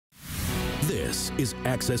This is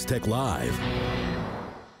Access Tech Live.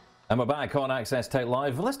 And we're back on Access Tech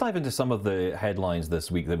Live. Let's dive into some of the headlines this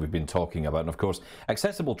week that we've been talking about. And of course,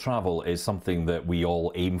 accessible travel is something that we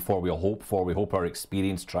all aim for, we all hope for. We hope our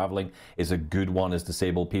experience traveling is a good one as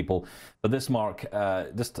disabled people. But this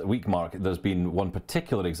week, Mark, there's been one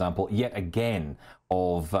particular example, yet again,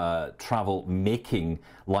 of travel making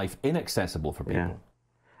life inaccessible for people. Yeah.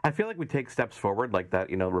 I feel like we take steps forward, like that,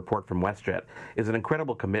 report from WestJet is an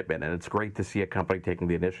incredible commitment, and it's great to see a company taking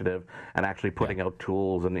the initiative and actually putting out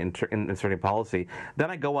tools and inserting policy. Then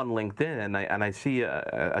I go on LinkedIn and I see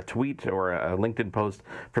a tweet or a LinkedIn post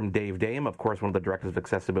from Dave Dame, of course, one of the directors of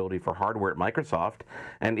accessibility for hardware at Microsoft,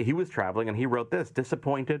 and he was traveling and he wrote this: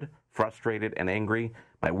 disappointed, frustrated, and angry.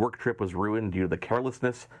 My work trip was ruined due to the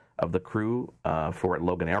carelessness of the crew for at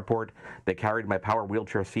Logan Airport. They carried my power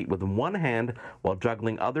wheelchair seat with one hand while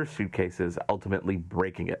juggling other suitcases, ultimately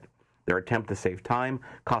breaking it. Their attempt to save time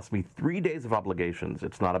cost me 3 days of obligations.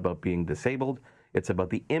 It's not about being disabled. It's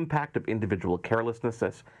about the impact of individual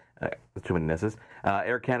carelessness. Too many nesses.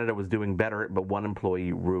 Air Canada was doing better, but one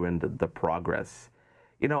employee ruined the progress.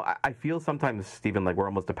 I feel sometimes, Stephen, like we're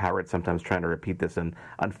almost a parrot sometimes trying to repeat this. And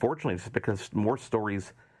unfortunately, it's because more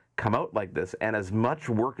stories come out like this, and as much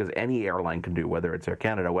work as any airline can do, whether it's Air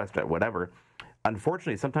Canada, WestJet, whatever,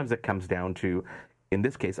 unfortunately, sometimes it comes down to, in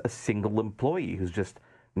this case, a single employee who's just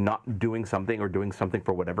not doing something or doing something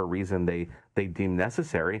for whatever reason they deem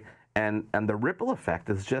necessary. And the ripple effect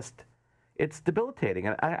is just, it's debilitating.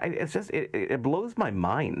 And it blows my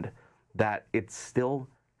mind that it's still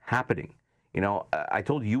happening. I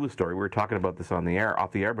told you a story. We were talking about this off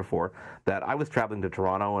the air before, that I was traveling to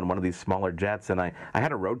Toronto in one of these smaller jets, and I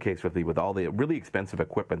had a road case with me with all the really expensive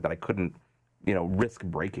equipment that I couldn't, risk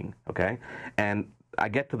breaking, okay? And I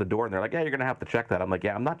get to the door, and they're like, yeah, you're going to have to check that. I'm like,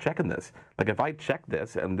 yeah, I'm not checking this. Like, if I check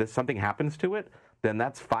this and something happens to it, then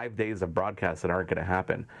that's 5 days of broadcasts that aren't going to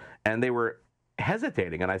happen. And they were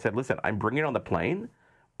hesitating, and I said, listen, I'm bringing it on the plane,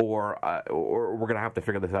 or we're going to have to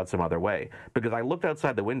figure this out some other way. Because I looked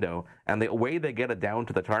outside the window, and the way they get it down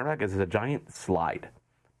to the tarmac is a giant slide.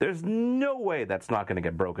 There's no way that's not going to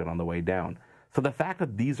get broken on the way down. So the fact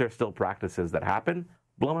that these are still practices that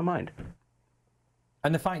blow my mind.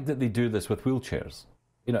 And the fact that they do this with wheelchairs.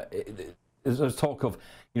 There's talk of,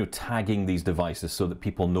 tagging these devices so that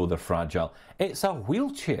people know they're fragile. It's a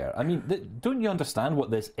wheelchair. I mean, don't you understand what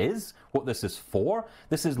this is? What this is for?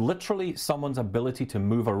 This is literally someone's ability to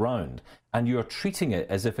move around, and you're treating it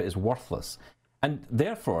as if it is worthless. And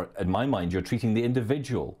therefore, in my mind, you're treating the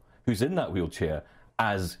individual who's in that wheelchair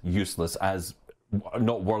as useless, as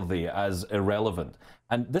not worthy, as irrelevant.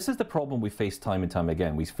 And this is the problem we face time and time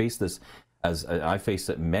again. We face this, as I faced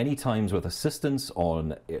it many times with assistance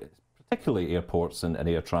on particularly airports and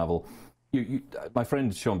air travel. My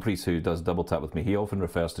friend Sean Priest, who does Double Tap with me, he often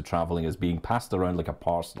refers to traveling as being passed around like a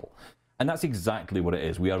parcel. And that's exactly what it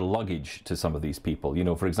is. We are luggage to some of these people.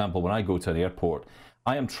 For example, when I go to an airport,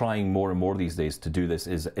 I am trying more and more these days to do this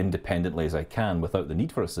as independently as I can without the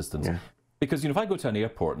need for assistance. Yeah. Because, if I go to an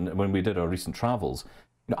airport, and when we did our recent travels,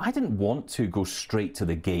 I didn't want to go straight to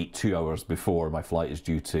the gate 2 hours before my flight is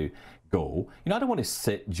due to go. I don't want to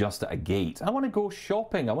sit just at a gate. I want to go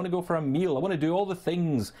shopping. I want to go for a meal. I want to do all the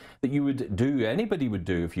things that you would do, anybody would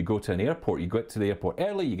do if you go to an airport. You get to the airport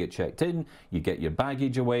early, you get checked in, you get your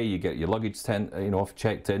baggage away, you get your luggage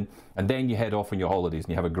checked in, and then you head off on your holidays and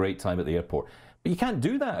you have a great time at the airport. But you can't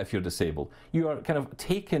do that if you're disabled. You are kind of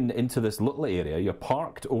taken into this little area. You're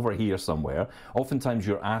parked over here somewhere. Oftentimes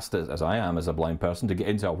you're asked, as I am as a blind person, to get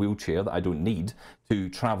into a wheelchair that I don't need to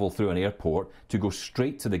travel through an airport, to go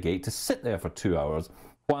straight to the gate, to sit there for 2 hours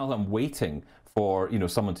while I'm waiting for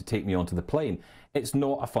someone to take me onto the plane. It's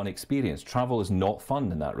not a fun experience. Travel is not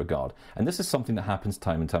fun in that regard. And this is something that happens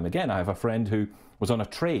time and time again. I have a friend who was on a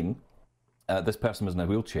train. This person was in a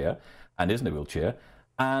wheelchair and is in a wheelchair.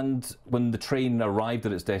 And when the train arrived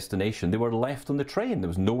at its destination, they were left on the train. There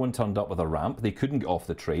was no one turned up with a ramp. They couldn't get off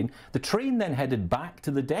the train. The train then headed back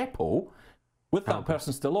to the depot with that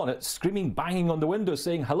person still on it, screaming, banging on the window,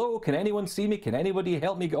 saying, hello, can anyone see me? Can anybody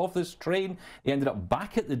help me get off this train? He ended up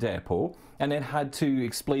back at the depot and then had to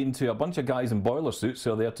explain to a bunch of guys in boiler suits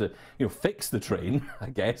who are there to fix the train,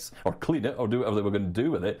 I guess, or clean it or do whatever they were going to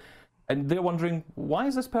do with it. And they're wondering, why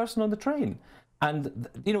is this person on the train? And,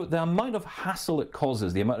 the amount of hassle it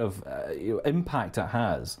causes, the amount of impact it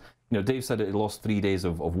has. Dave said it lost 3 days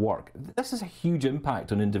of work. This is a huge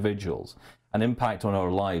impact on individuals, an impact on our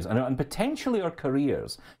lives, and potentially our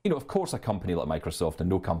careers. Of course, a company like Microsoft, and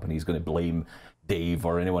no company is going to blame Dave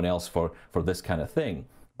or anyone else for this kind of thing.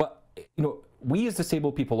 But, we as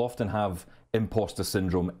disabled people often have imposter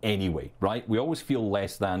syndrome anyway, right? We always feel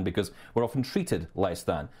less than because we're often treated less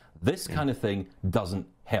than. This kind of thing doesn't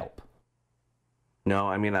help. No,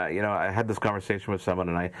 I mean, I had this conversation with someone,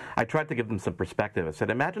 and I tried to give them some perspective. I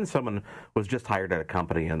said, imagine someone was just hired at a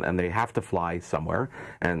company, and they have to fly somewhere,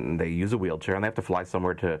 and they use a wheelchair, and they have to fly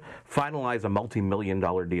somewhere to finalize a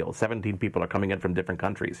multi-million-dollar deal. 17 people are coming in from different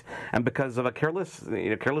countries. And because of a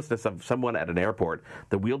carelessness of someone at an airport,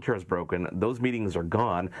 the wheelchair is broken, those meetings are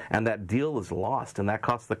gone, and that deal is lost, and that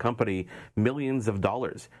costs the company millions of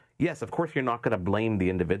dollars. Yes, of course you're not going to blame the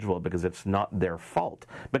individual because it's not their fault.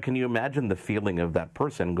 But can you imagine the feeling of that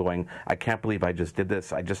person going, I can't believe I just did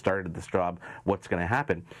this. I just started this job. What's going to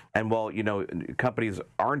happen? And while, companies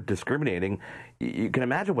aren't discriminating, you can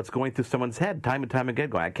imagine what's going through someone's head time and time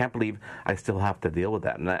again going, I can't believe I still have to deal with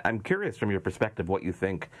that. And I'm curious from your perspective what you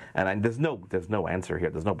think. And there's no answer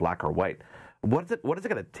here. There's no black or white. What is it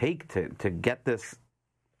going to take to get this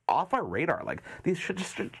off our radar? Like, these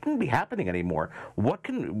shouldn't be happening anymore. What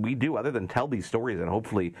can we do other than tell these stories and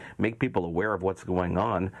hopefully make people aware of what's going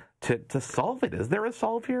on to solve it? Is there a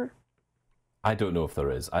solve here? I don't know if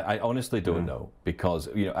there is. I honestly don't know, because,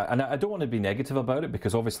 and I don't want to be negative about it,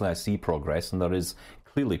 because obviously I see progress, and there is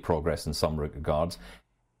clearly progress in some regards.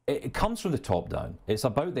 It comes from the top down. It's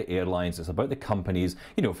about the airlines, it's about the companies,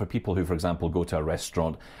 for people who, for example, go to a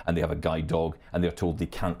restaurant and they have a guide dog and they're told they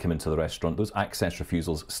can't come into the restaurant. Those access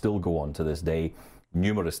refusals still go on to this day.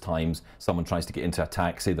 Numerous times someone tries to get into a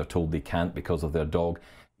taxi, they're told they can't because of their dog.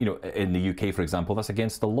 In the UK, for example, that's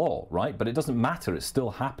against the law, right? But it doesn't matter, it's still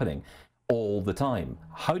happening all the time.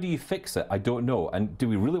 How do you fix it? I don't know. And do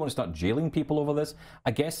we really want to start jailing people over this?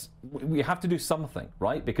 I guess we have to do something,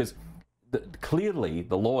 right? Because clearly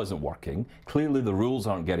the law isn't working, clearly the rules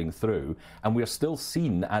aren't getting through, and we're still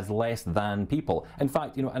seen as less than people. In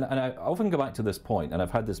fact, and I often go back to this point, and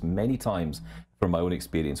I've had this many times from my own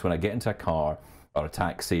experience, when I get into a car or a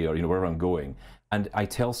taxi or wherever I'm going, and I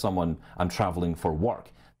tell someone I'm traveling for work,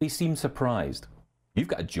 they seem surprised. You've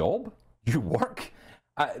got a job? You work?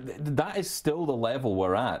 That is still the level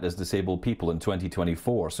we're at as disabled people in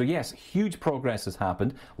 2024. So yes, huge progress has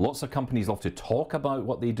happened. Lots of companies love to talk about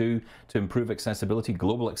what they do to improve accessibility.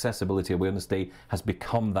 Global Accessibility Awareness Day has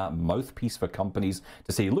become that mouthpiece for companies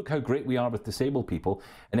to say, look how great we are with disabled people.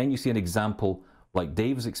 And then you see an example like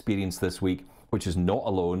Dave's experience this week, which is not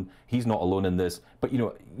alone. He's not alone in this. But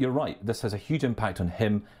you're right, this has a huge impact on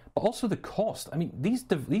him, but also the cost. I mean, these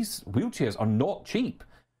wheelchairs are not cheap.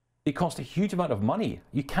 They cost a huge amount of money.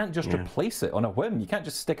 You can't just replace it on a whim. You can't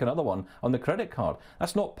just stick another one on the credit card.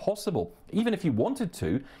 That's not possible. Even if you wanted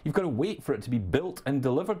to, you've got to wait for it to be built and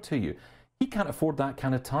delivered to you. He can't afford that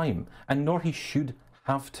kind of time, and nor he should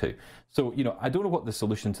have to. So, I don't know what the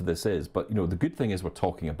solution to this is, but, the good thing is we're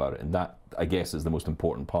talking about it, and that, I guess, is the most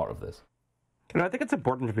important part of this. I think it's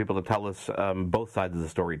important for people to tell us both sides of the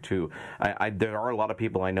story, too. There are a lot of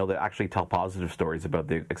people I know that actually tell positive stories about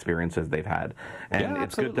the experiences they've had. And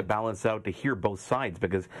it's good to balance out, to hear both sides,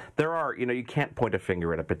 because there are, you can't point a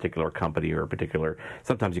finger at a particular company or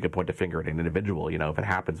sometimes you can point a finger at an individual, if it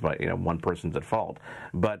happens by, one person's at fault.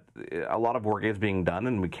 But a lot of work is being done,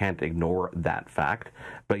 and we can't ignore that fact.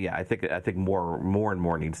 But yeah, I think more and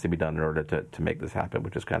more needs to be done in order to make this happen,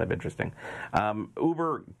 which is kind of interesting.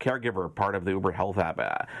 Uber Caregiver, part of the Uber Health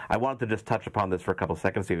app. I wanted to just touch upon this for a couple of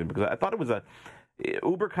seconds, Stephen, because I thought it was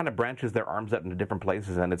Uber kind of branches their arms out into different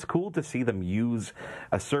places, and it's cool to see them use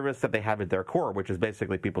a service that they have at their core, which is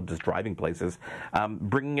basically people just driving places,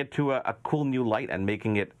 bringing it to a cool new light and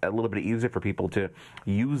making it a little bit easier for people to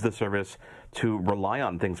use the service, to rely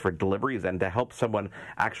on things for deliveries, and to help someone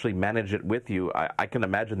actually manage it with you. I can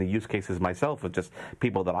imagine the use cases myself with just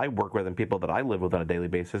people that I work with and people that I live with on a daily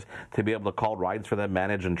basis, to be able to call rides for them,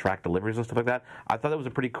 manage and track deliveries and stuff like that. I thought that was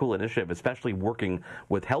a pretty cool initiative, especially working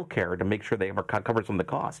with healthcare to make sure they cover some of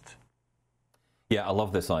the costs. Yeah, I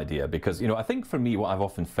love this idea because, I think for me, what I've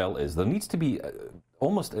often felt is there needs to be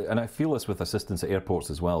almost, and I feel this with assistants at airports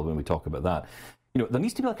as well when we talk about that, there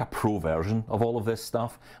needs to be like a pro version of all of this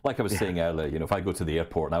stuff. Like I was saying earlier, if I go to the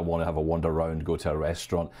airport and I want to have a wander around, go to a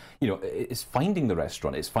restaurant, it's finding the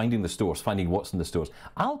restaurant, it's finding the stores, finding what's in the stores.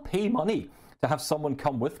 I'll pay money to have someone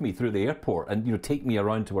come with me through the airport and take me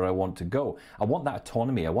around to where I want to go. I want that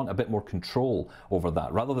autonomy. I want a bit more control over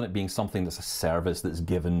that, rather than it being something that's a service that's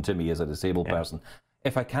given to me as a disabled person.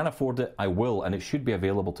 If I can afford it, I will, and it should be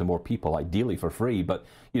available to more people, ideally for free, but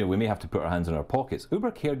we may have to put our hands in our pockets.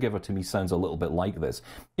 Uber Caregiver to me sounds a little bit like this.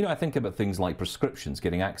 I think about things like prescriptions,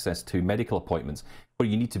 getting access to medical appointments where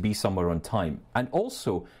you need to be somewhere on time. And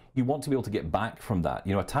also, you want to be able to get back from that.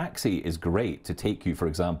 A taxi is great to take you, for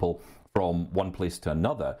example, from one place to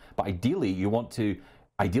another, but ideally you want to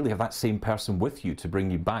ideally have that same person with you to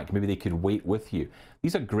bring you back. Maybe they could wait with you.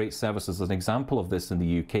 These are great services. There's an example of this in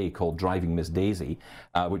the UK called Driving Miss Daisy,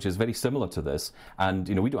 which is very similar to this. And,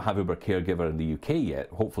 we don't have Uber Caregiver in the UK yet.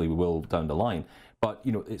 Hopefully we will down the line. But,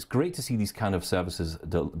 it's great to see these kind of services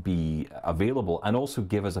be available and also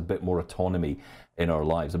give us a bit more autonomy in our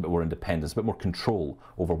lives, a bit more independence, a bit more control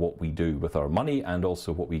over what we do with our money and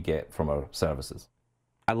also what we get from our services.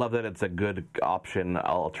 I love that it's a good option,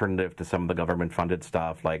 alternative to some of the government-funded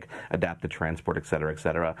stuff like adapted transport, et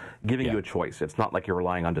cetera, giving you a choice. It's not like you're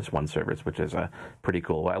relying on just one service, which is pretty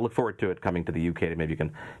cool. I look forward to it coming to the UK. Maybe you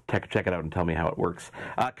can check it out and tell me how it works.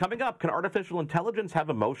 Coming up, can artificial intelligence have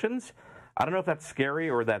emotions? I don't know if that's scary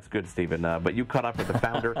or that's good, Stephen, but you caught up with the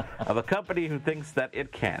founder of a company who thinks that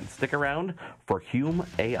it can. Stick around for Hume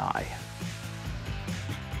AI.